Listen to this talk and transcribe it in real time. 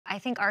I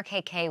think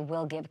RKK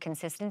will give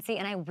consistency,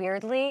 and I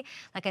weirdly,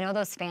 like, I know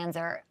those fans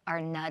are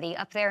nutty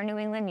up there in New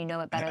England. You know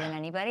it better than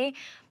anybody,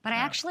 but I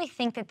actually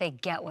think that they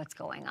get what's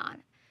going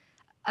on.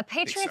 A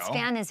Patriots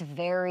fan is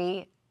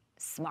very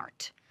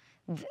smart,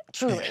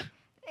 truly.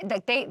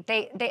 Like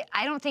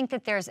I don't think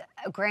that there's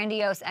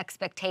grandiose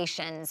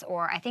expectations,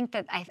 or I think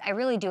that I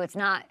really do. It's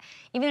not,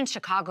 even in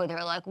Chicago,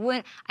 they're like,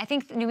 I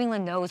think New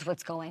England knows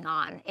what's going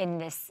on in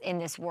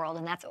this world,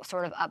 and that's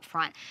sort of up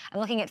front.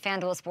 I'm looking at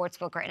FanDuel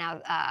Sportsbook right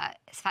now,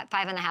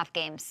 5.5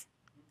 games,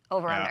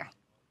 over/under.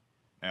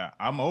 Yeah,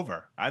 I'm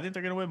over. I think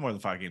they're going to win more than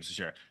 5 games this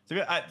year.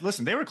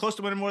 Listen, they were close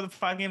to winning more than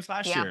 5 games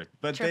last year,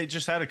 but they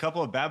just had a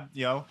couple of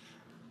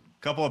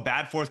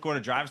bad fourth quarter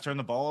drives, turned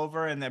the ball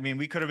over. And I mean,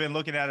 we could have been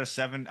looking at a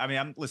 7. I mean,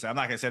 I'm not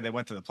going to say they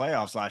went to the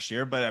playoffs last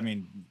year, but I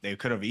mean, they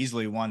could have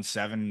easily won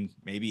 7,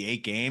 maybe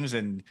 8 games,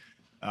 and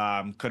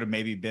could have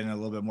maybe been a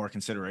little bit more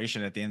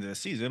consideration at the end of the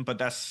season. But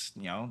that's,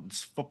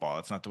 it's football.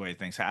 It's not the way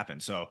things happen.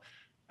 So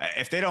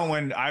if they don't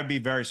win, I'd be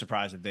very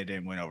surprised if they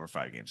didn't win over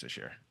 5 games this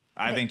year.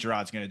 I think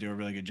Jerod's going to do a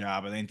really good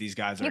job. I think these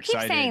guys are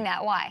excited. You keep saying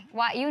that. Why?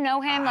 You know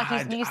him. Like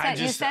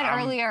you said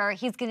earlier,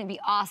 he's going to be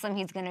awesome.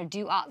 He's going to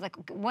do like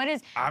what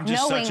is? I'm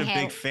just such a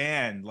big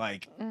fan.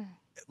 Like,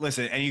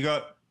 listen,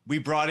 and we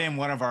brought in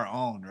one of our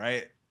own,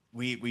 right?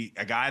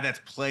 A guy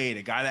that's played,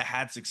 a guy that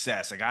had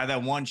success, a guy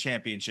that won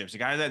championships, a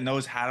guy that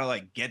knows how to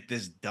like get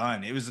this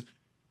done.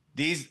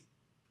 It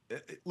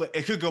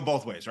could go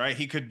both ways, right?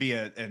 He could be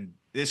and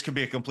this could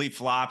be a complete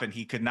flop, and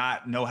he could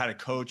not know how to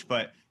coach,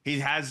 but he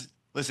has.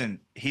 Listen,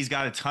 he's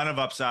got a ton of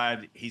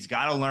upside. He's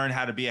got to learn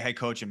how to be a head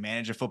coach and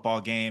manage a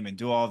football game and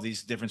do all of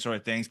these different sort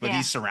of things. But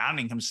he's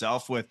surrounding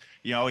himself with,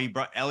 he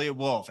brought Elliott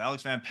Wolf,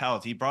 Alex Van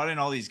Pelt. He brought in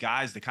all these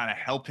guys to kind of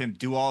help him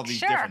do all these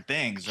different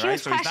things, right?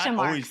 So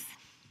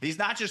he's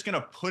not just going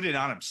to put it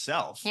on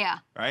himself. Yeah.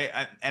 Right.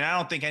 And I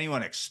don't think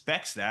anyone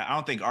expects that. I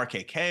don't think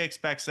RKK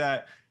expects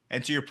that.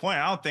 And to your point,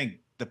 I don't think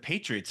the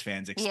Patriots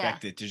fans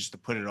expect it to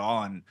put it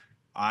all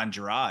on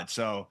Jerod.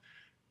 So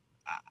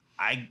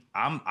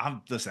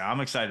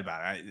I'm excited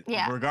about it.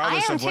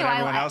 Regardless of what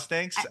everyone else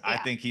thinks, I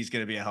think he's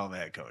going to be a hell of a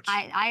head coach.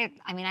 I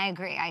mean, I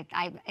agree.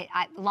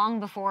 I long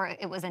before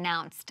it was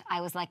announced,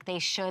 I was like, they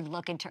should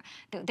look into.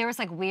 There was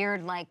like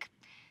weird, like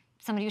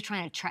somebody was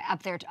trying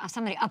to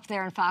somebody up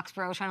there in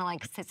Foxborough trying to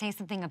like say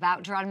something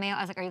about Jerod Mayo.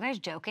 I was like, are you guys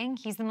joking?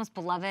 He's the most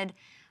beloved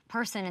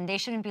person, and they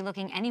shouldn't be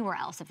looking anywhere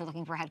else if they're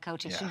looking for a head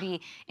coach. It should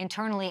be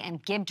internally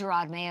and give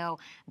Jerod Mayo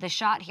the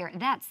shot here.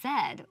 That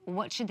said,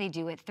 what should they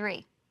do at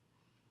 3?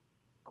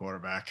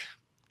 Quarterback.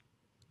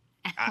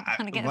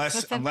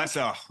 Unless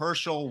a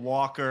Herschel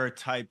Walker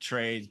type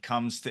trade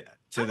comes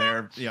to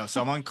their,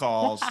 someone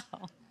calls,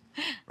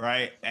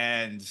 right?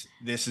 And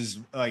this is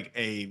like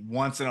a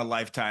once in a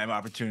lifetime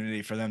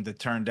opportunity for them to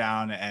turn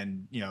down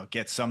and,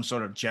 get some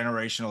sort of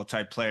generational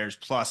type players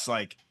plus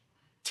like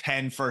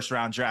 10 first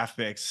round draft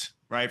picks,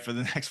 right? For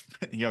the next,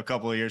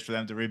 couple of years for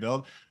them to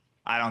rebuild.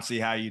 I don't see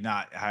how you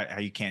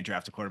can't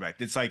draft a quarterback.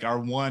 It's like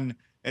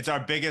it's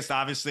our biggest,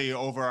 obviously,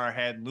 over our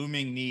head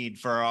looming need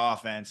for our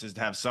offense is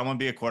to have someone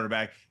be a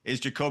quarterback. Is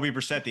Jacoby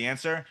Brissett the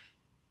answer?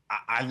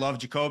 I love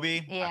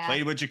Jacoby. I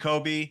played with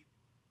Jacoby.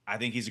 I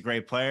think he's a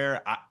great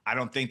player. I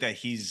don't think that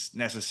he's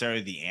necessarily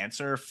the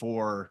answer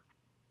for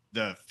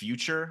the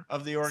future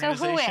of the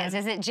organization. So who is?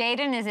 Is it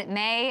Jaden? Is it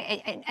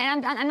May?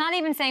 And I'm not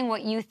even saying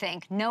what you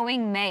think.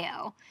 Knowing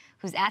Mayo,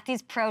 who's at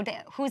these pro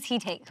days, who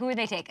are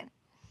they taking?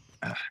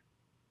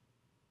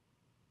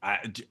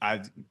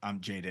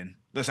 I'm Jaden.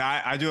 Listen,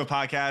 I do a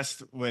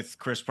podcast with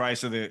Chris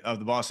Price of the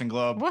Boston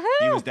Globe. Woohoo!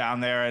 He was down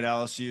there at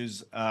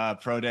LSU's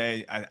pro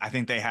day. I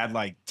think they had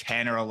like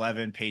 10 or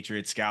 11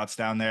 Patriot scouts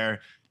down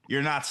there.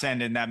 You're not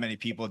sending that many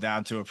people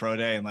down to a pro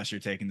day unless you're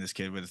taking this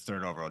kid with a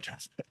 3rd overall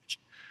draft pick.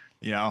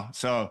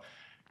 So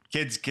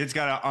kid's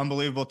got an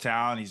unbelievable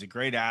talent. He's a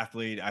great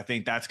athlete. I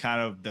think that's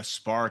kind of the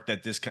spark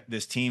that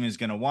this team is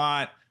going to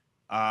want.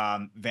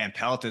 Van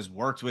Pelt has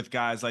worked with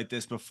guys like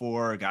this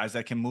before, guys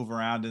that can move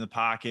around in the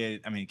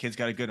pocket. I mean, kid's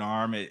got a good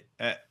arm.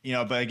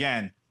 But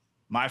again,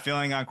 my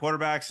feeling on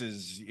quarterbacks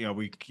is,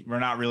 we're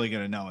not really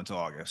going to know until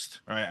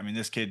August, right? I mean,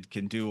 this kid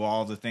can do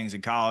all the things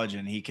in college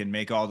and he can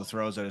make all the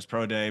throws at his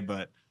pro day,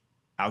 but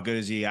how good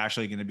is he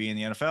actually going to be in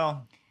the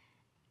NFL?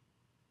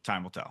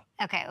 Time will tell.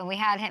 Okay, well, we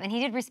had him, and he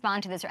did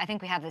respond to this. I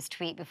think we have this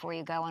tweet before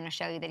you go. I want to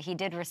show you that he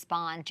did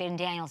respond. Jaden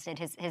Daniels did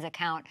his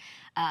account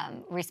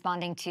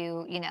responding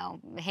to,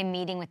 him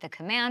meeting with the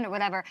command or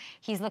whatever.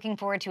 He's looking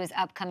forward to his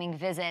upcoming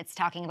visits,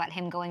 talking about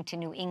him going to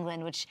New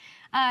England, which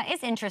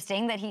is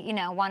interesting that he,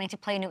 wanting to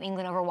play New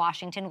England over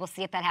Washington. We'll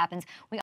see if that happens.